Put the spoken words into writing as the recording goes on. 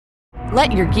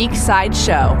Let your geek side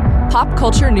show. Pop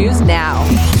culture news now.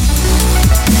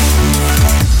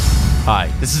 Hi,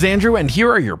 this is Andrew, and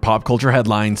here are your pop culture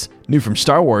headlines. New from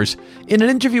Star Wars. In an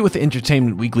interview with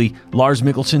Entertainment Weekly, Lars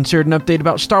Mikkelsen shared an update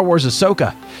about Star Wars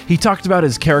Ahsoka. He talked about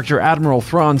his character Admiral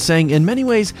Thrawn, saying, in many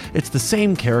ways, it's the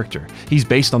same character. He's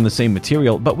based on the same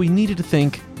material, but we needed to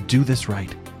think, do this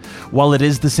right. While it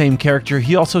is the same character,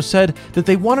 he also said that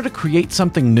they wanted to create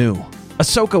something new.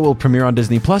 Ahsoka will premiere on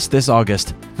Disney Plus this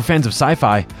August. For fans of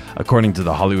sci-fi, according to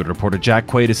The Hollywood Reporter, Jack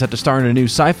Quaid is set to star in a new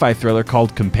sci-fi thriller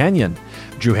called Companion.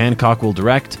 Drew Hancock will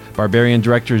direct. Barbarian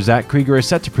director Zach Krieger is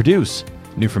set to produce.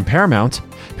 New from Paramount.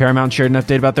 Paramount shared an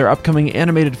update about their upcoming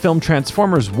animated film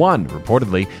Transformers 1.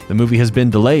 Reportedly, the movie has been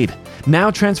delayed.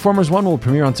 Now Transformers 1 will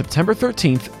premiere on September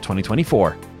 13th,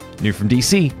 2024. New from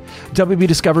DC. WB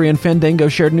Discovery and Fandango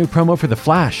shared a new promo for The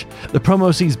Flash. The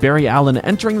promo sees Barry Allen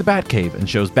entering the Batcave and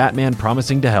shows Batman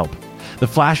promising to help. The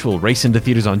Flash will race into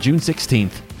theaters on June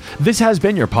 16th. This has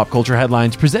been your Pop Culture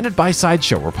Headlines presented by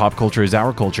Sideshow, where pop culture is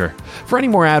our culture. For any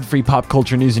more ad-free pop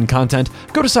culture news and content,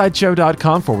 go to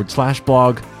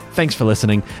sideshow.com/blog. Thanks for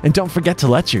listening, and don't forget to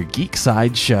let your geek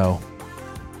side show.